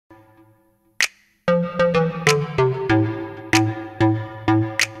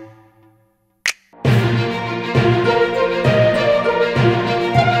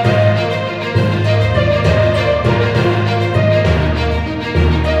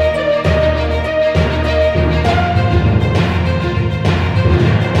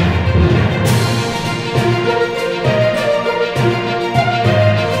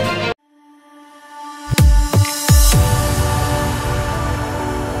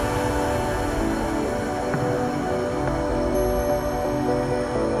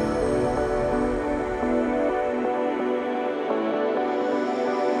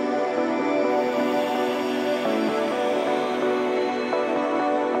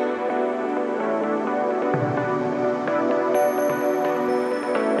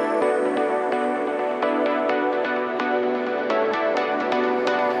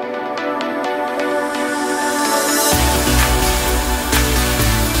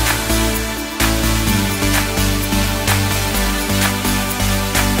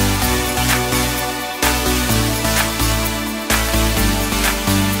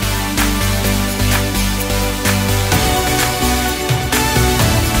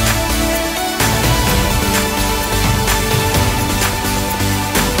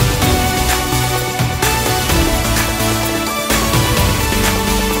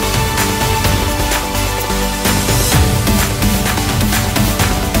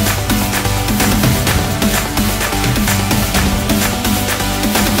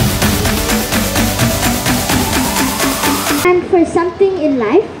for something in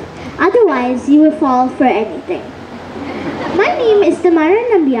life, otherwise you will fall for anything. My name is Tamara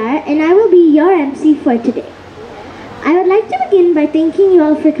Nambiar and I will be your MC for today. I would like to begin by thanking you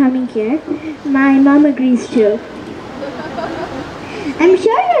all for coming here. My mom agrees too. I'm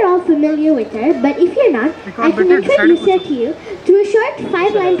sure you're all familiar with her, but if you're not, I can introduce her to you through a short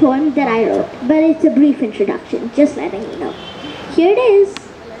 5-line poem that I wrote, but it's a brief introduction, just letting you know. Here it is.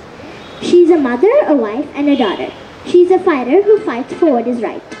 She's a mother, a wife, and a daughter. She's a fighter who fights for what is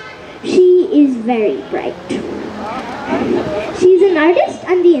right. She is very bright. She's an artist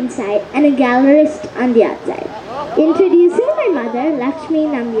on the inside and a gallerist on the outside. Introducing my mother, Lakshmi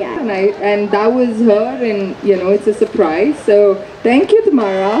Nambiar. And that was her, and it's a surprise. So thank you,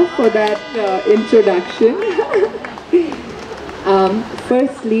 Tamara, for that introduction.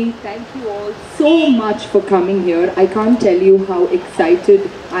 Firstly, thank you all so much for coming here. I can't tell you how excited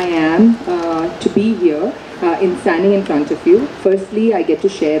I am to be here in standing in front of you. Firstly, I get to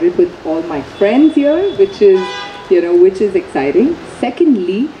share it with all my friends here, which is exciting.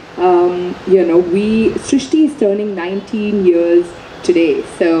 Secondly, SHRISHTI is turning 19 years today.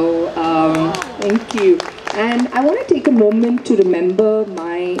 So thank you. And I want to take a moment to remember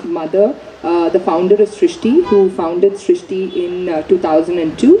my mother, the founder of SHRISHTI, who founded SHRISHTI in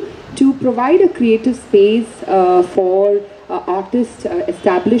 2002 to provide a creative space for artists,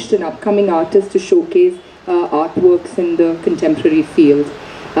 established and upcoming artists to showcase artworks in the contemporary field.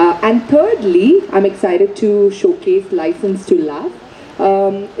 And thirdly, I'm excited to showcase License to Laugh,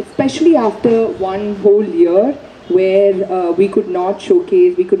 especially after one whole year where we could not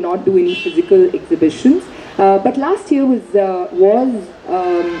showcase, we could not do any physical exhibitions. But last year was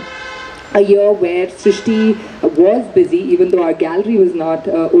a year where SHRISHTI was busy, even though our gallery was not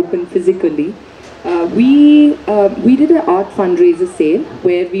open physically. We did an art fundraiser sale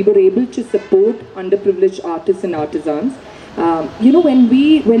where we were able to support underprivileged artists and artisans.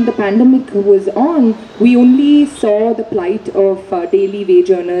 When the pandemic was on, we only saw the plight of daily wage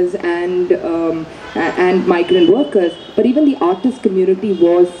earners and migrant workers, but even the artist community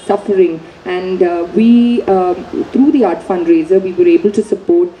was suffering. And through the art fundraiser, we were able to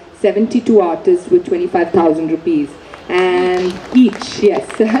support 72 artists with 25,000 rupees. And each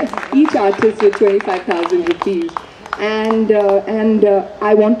artist with 25,000 rupees. And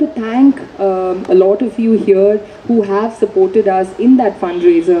I want to thank a lot of you here who have supported us in that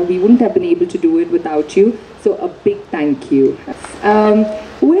fundraiser. We wouldn't have been able to do it without you. So a big thank you.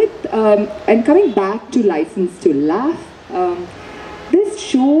 And coming back to License to Laugh, this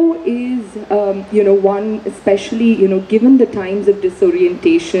show is, one especially, given the times of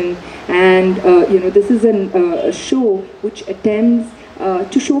disorientation, and, this is a show which attempts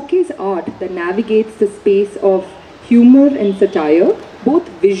to showcase art that navigates the space of humor and satire, both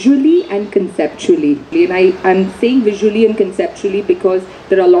visually and conceptually. And I'm saying visually and conceptually because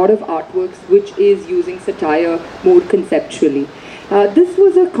there are a lot of artworks which is using satire more conceptually. This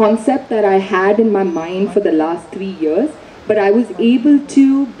was a concept that I had in my mind for the last 3 years, but I was able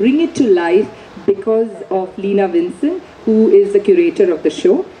to bring it to life because of Lena Vincent, who is the curator of the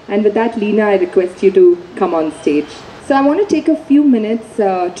show. And with that, Lena, I request you to come on stage. So I want to take a few minutes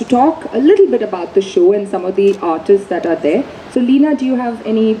to talk a little bit about the show and some of the artists that are there. So Lena, do you have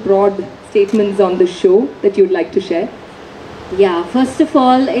any broad statements on the show that you'd like to share? Yeah, first of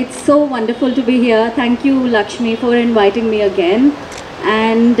all, it's so wonderful to be here. Thank you, Lakshmi, for inviting me again.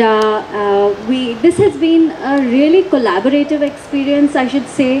 And this has been a really collaborative experience, I should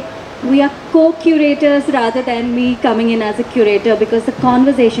say. We are co-curators rather than me coming in as a curator, because the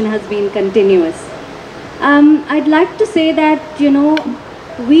conversation has been continuous. I'd like to say that,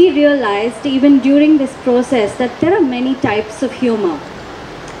 we realized even during this process that there are many types of humor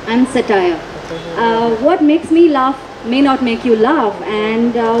and satire. What makes me laugh may not make you laugh,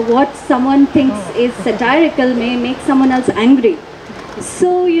 and what someone thinks is satirical may make someone else angry.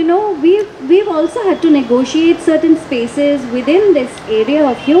 So, we've also had to negotiate certain spaces within this area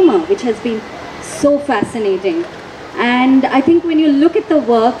of humor, which has been so fascinating. And I think when you look at the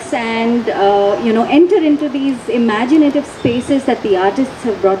works and, enter into these imaginative spaces that the artists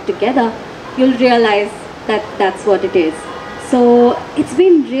have brought together, you'll realize that that's what it is. So it's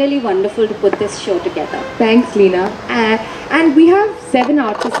been really wonderful to put this show together. Thanks, Lena. And we have 7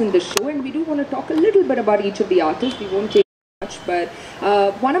 artists in the show, and we do want to talk a little bit about each of the artists. We won't take much, but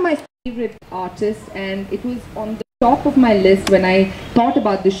one of my favorite artists, and it was on the top of my list when I thought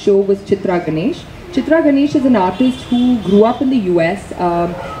about the show, was Chitra Ganesh. Chitra Ganesh is an artist who grew up in the US.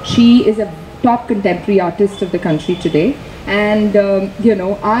 She is a top contemporary artist of the country today. And,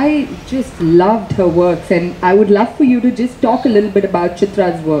 I just loved her works, and I would love for you to just talk a little bit about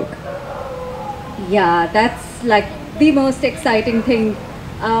Chitra's work. Yeah, the most exciting thing.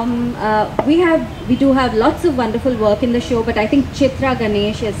 We do have lots of wonderful work in the show, but I think Chitra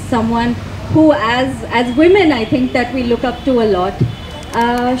Ganesh is someone who, as women, I think that we look up to a lot.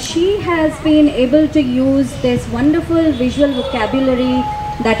 She has been able to use this wonderful visual vocabulary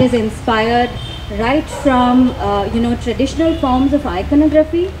that is inspired right from traditional forms of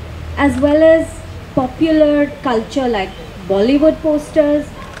iconography, as well as popular culture like Bollywood posters,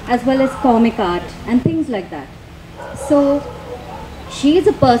 as well as comic art and things like that. So she is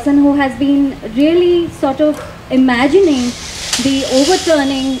a person who has been really sort of imagining the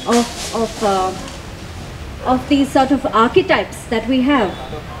overturning of these sort of archetypes that we have,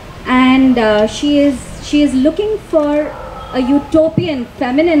 and she is looking for a utopian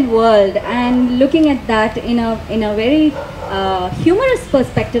feminine world, and looking at that in a very humorous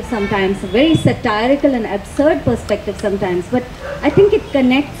perspective sometimes, a very satirical and absurd perspective sometimes. But I think it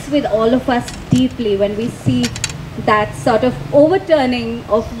connects with all of us deeply when we see that sort of overturning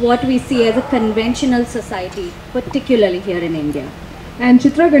of what we see as a conventional society, particularly here in India. And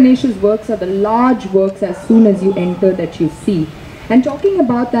Chitra Ganesh's works are the large works as soon as you enter that you see. And talking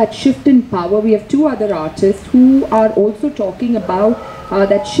about that shift in power, we have two other artists who are also talking about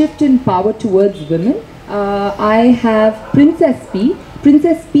that shift in power towards women. I have Princess P.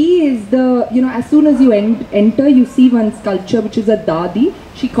 Princess P is the, as soon as you enter, you see one sculpture which is a Dadi.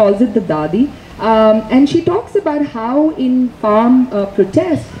 She calls it the Dadi. And she talks about how in farm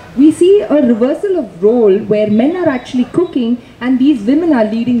protest, we see a reversal of role where men are actually cooking and these women are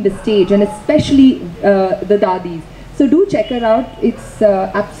leading the stage, and especially the Dadis. So do check her out. It's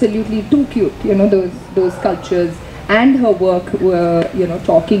absolutely too cute, those sculptures, and her work were,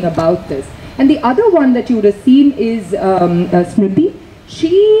 talking about this. And the other one that you would have seen is Smriti.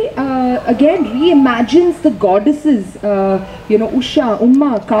 She again reimagines the goddesses, Usha,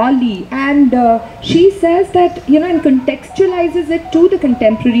 Umma, Kali, and she says that, and contextualizes it to the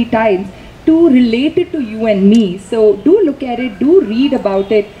contemporary times to relate it to you and me. So do look at it, do read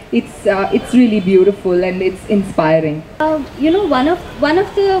about it. It's really beautiful and it's inspiring. One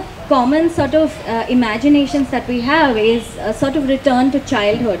of the common sort of imaginations that we have is a sort of return to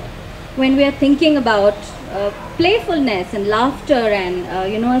childhood, when we are thinking about playfulness and laughter and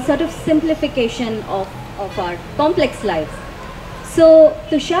a sort of simplification of our complex lives. So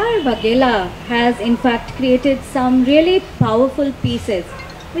Tushar Vaghela has in fact created some really powerful pieces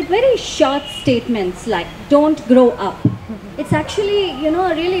with very short statements like "Don't grow up." It's actually a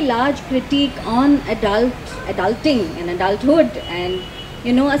really large critique on adulting and adulthood, and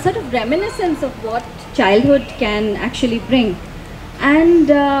a sort of reminiscence of what childhood can actually bring. And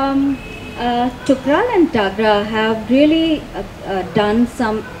Tukral and Tagra have really done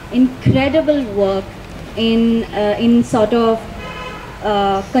some incredible work in sort of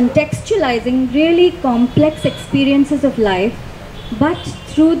contextualizing really complex experiences of life, but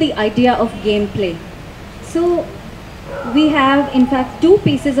through the idea of gameplay. So we have in fact two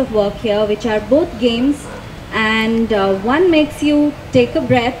pieces of work here which are both games, and one makes you take a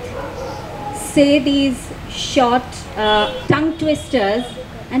breath, say these short tongue twisters,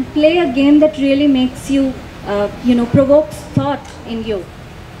 and play a game that really makes you, provokes thought in you.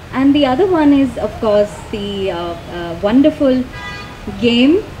 And the other one is, of course, the wonderful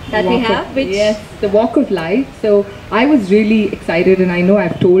game that we have, which... Yes, the Walk of Life. So I was really excited, and I know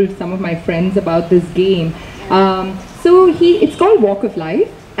I've told some of my friends about this game. It's called Walk of Life,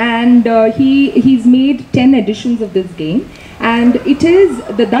 and he's made 10 editions of this game. And it is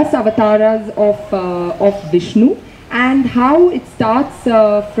the 10 avatars of Vishnu, and how it starts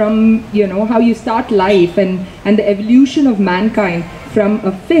from, how you start life and the evolution of mankind from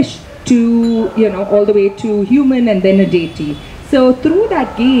a fish to, all the way to human and then a deity. So through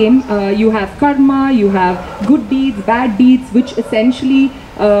that game, you have karma, you have good deeds, bad deeds, which essentially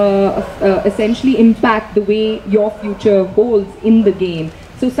impact the way your future holds in the game.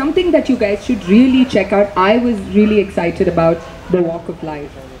 So something that you guys should really check out. I was really excited about the Walk of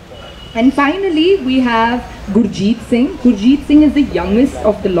Life. And finally, we have Gurjeet Singh. Gurjeet Singh is the youngest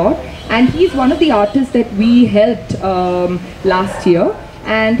of the lot, and he's one of the artists that we helped last year.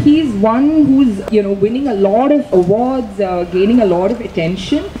 And he's one who's, winning a lot of awards, gaining a lot of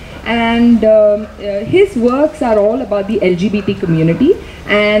attention. And his works are all about the LGBT community.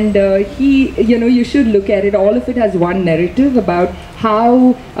 And you should look at it. All of it has one narrative about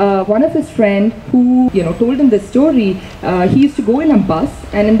how one of his friend who told him this story. He used to go in a bus,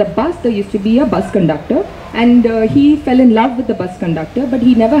 and in the bus there used to be a bus conductor, and he fell in love with the bus conductor, but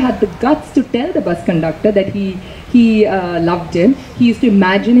he never had the guts to tell the bus conductor that he loved him. He used to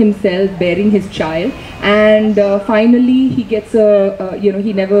imagine himself bearing his child, and finally he gets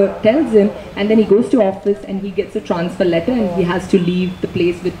he never tells him, and then he goes to office and he gets a transfer letter, and he has to leave the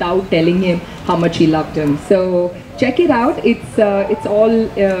place without telling him how much he loved him. So check it out. It's all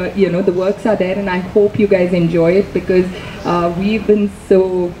the works are there, and I hope you guys enjoy it, because we've been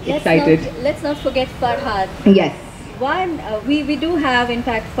so excited. Let's not forget Farhad. Yes. We do have, in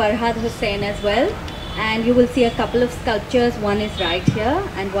fact, Farhad Hussain as well, and you will see a couple of sculptures. One is right here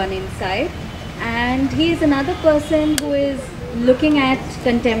and one inside, and he is another person who is looking at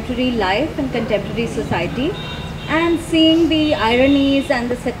contemporary life and contemporary society and seeing the ironies and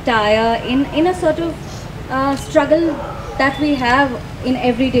the satire in a sort of struggle that we have in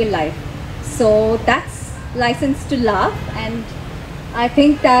everyday life. So that's License to Laugh, and I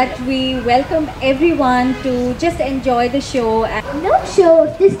think that we welcome everyone to just enjoy the show. No show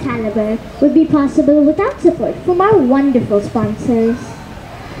of this caliber would be possible without support from our wonderful sponsors.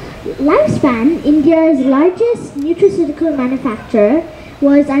 Lifespan, India's largest nutraceutical manufacturer,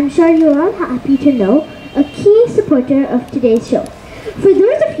 was, I'm sure you're all happy to know, a key supporter of today's show. For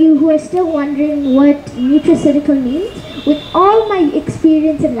those of you who are still wondering what nutraceutical means, with all my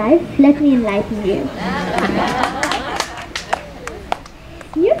experience in life, let me enlighten you.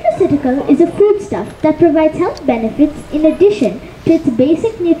 Nutraceutical is a foodstuff that provides health benefits in addition to its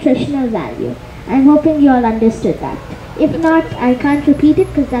basic nutritional value. I'm hoping you all understood that. If not, I can't repeat it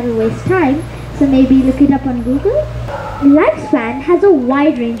because that'll waste time, so maybe look it up on Google. Lifespan has a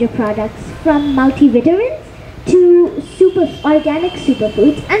wide range of products, from multivitamins to organic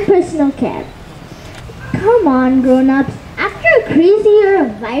superfoods and personal care. Come on, grown-ups. After a crazy year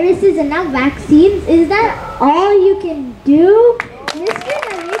of viruses and now vaccines, is that all you can do? Mr.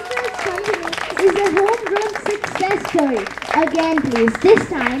 Narendran's company is a homegrown success story. Again, please, this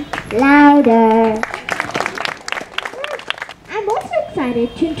time, louder. I'm also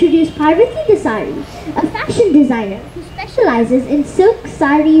excited to introduce Parvati Desari, a fashion designer who specializes in silk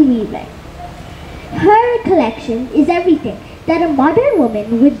sari weaving. Her collection is everything that a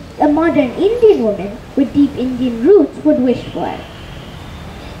modern Indian woman with deep Indian roots would wish for.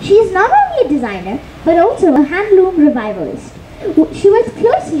 She is not only a designer, but also a handloom revivalist. She works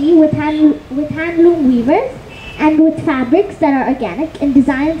closely with handloom weavers and with fabrics that are organic and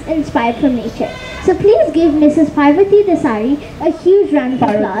designs inspired from nature. So please give Mrs. Parvati Desari a huge round of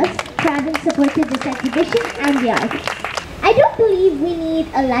applause for having supported this exhibition and the art. I don't believe we need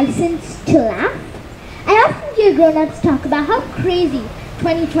a license to laugh. I often hear grown-ups talk about how crazy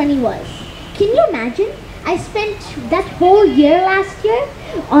 2020 was. Can you imagine? I spent that whole year last year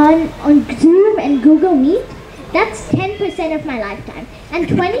on Zoom and Google Meet. That's 10% of my lifetime and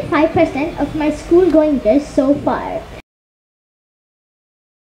 25% of my school-going years so far.